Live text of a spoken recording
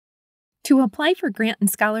To apply for grant and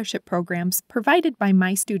scholarship programs provided by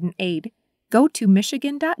MyStudentAid, go to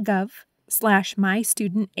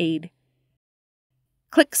michigan.gov/MyStudentAid.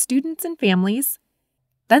 Click Students and Families,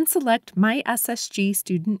 then select MiSSG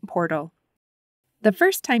Student Portal. The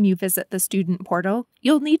first time you visit the Student Portal,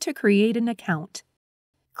 you'll need to create an account.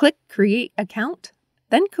 Click Create Account,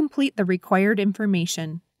 then complete the required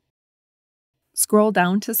information. Scroll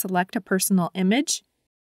down to select a personal image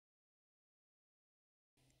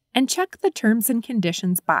and check the Terms and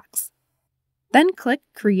Conditions box. Then click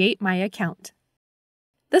Create My Account.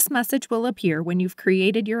 This message will appear when you've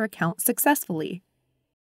created your account successfully.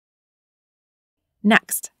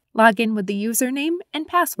 Next, log in with the username and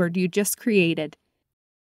password you just created.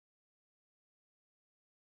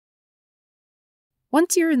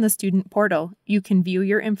 Once you're in the Student Portal, you can view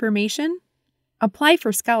your information, apply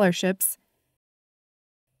for scholarships,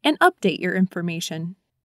 and update your information.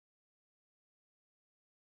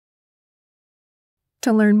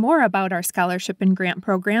 To learn more about our scholarship and grant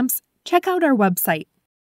programs, check out our website